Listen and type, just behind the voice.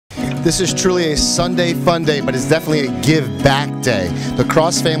This is truly a Sunday fun day, but it's definitely a give back day. The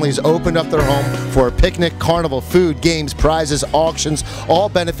Krost family has opened up their home for a picnic, carnival, food, games, prizes, auctions, all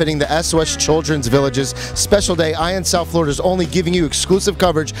benefiting the SOS Children's Villages. Special day, IN South Florida is only giving you exclusive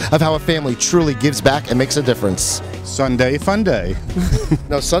coverage of how a family truly gives back and makes a difference. Sunday fun day.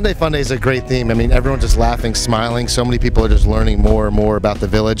 No, Sunday fun day is a great theme. I mean, everyone's just laughing, smiling. So many people are just learning more and more about the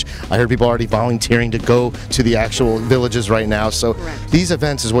village. I heard people already volunteering to go to the actual villages right now. So these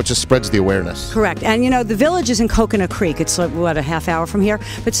events is what just spreads the awareness. Correct. And you know, the village is in Coconut Creek. It's what, a half hour from here,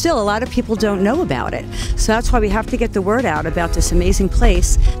 but still a lot of people don't know about it. So that's why we have to get the word out about this amazing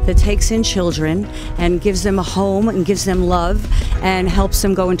place that takes in children and gives them a home and gives them love and helps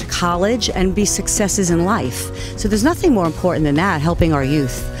them go into college and be successes in life. So there's nothing more important than that, helping our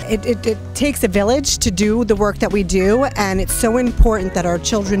youth. It takes a village to do the work that we do, and it's so important that our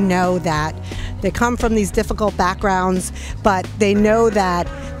children know that they come from these difficult backgrounds, but they know that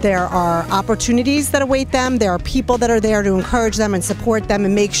there are opportunities that await them, there are people that are there to encourage them and support them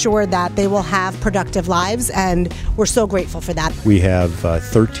and make sure that they will have productive lives, and we're so grateful for that. We have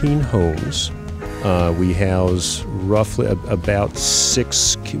 13 homes. We house roughly about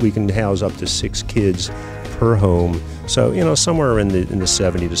 6, we can house up to 6 kids per home, so you know, somewhere in the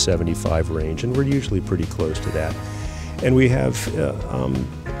 70 to 75 range, and we're usually pretty close to that. And we have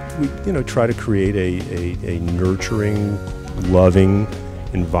we try to create a nurturing, loving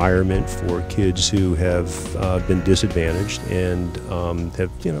environment for kids who have been disadvantaged and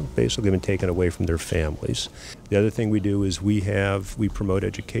have basically been taken away from their families. The other thing we do is we promote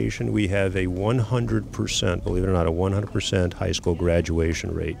education. We have a 100%, believe it or not, a 100% high school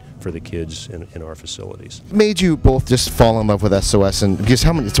graduation rate for the kids in our facilities. Made you both just fall in love with SOS, and because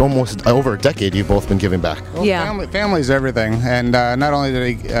it's almost over a decade you've both been giving back. Well, yeah, family's everything, and not only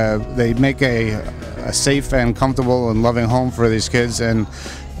do they make a safe and comfortable and loving home for these kids and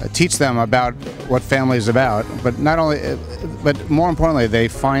teach them about what family is about, but more importantly, they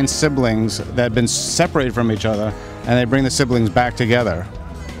find siblings that have been separated from each other, and they bring the siblings back together.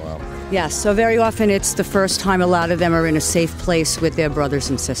 yes, so very often it's the first time a lot of them are in a safe place with their brothers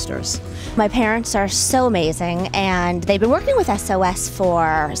and sisters. My parents are so amazing, and they've been working with SOS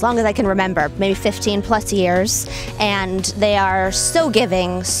for as long as I can remember, maybe 15 plus years, and they are so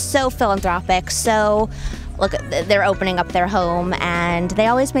giving, so philanthropic, so look, they're opening up their home, and they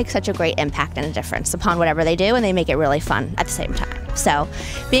always make such a great impact and a difference upon whatever they do, and they make it really fun at the same time. So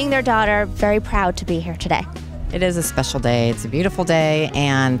being their daughter, very proud to be here today. It is a special day. It's a beautiful day,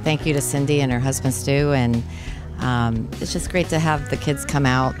 and thank you to Cindi and her husband Stu, and it's just great to have the kids come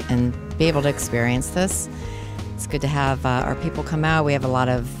out and be able to experience this. It's good to have our people come out. We have a lot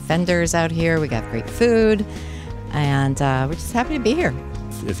of vendors out here. We got great food, and we're just happy to be here.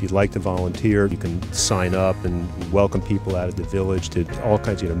 If you'd like to volunteer, you can sign up and welcome people out of the village to all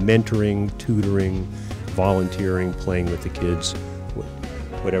kinds of mentoring, tutoring, volunteering, playing with the kids,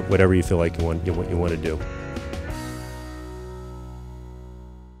 whatever you feel like you want to do.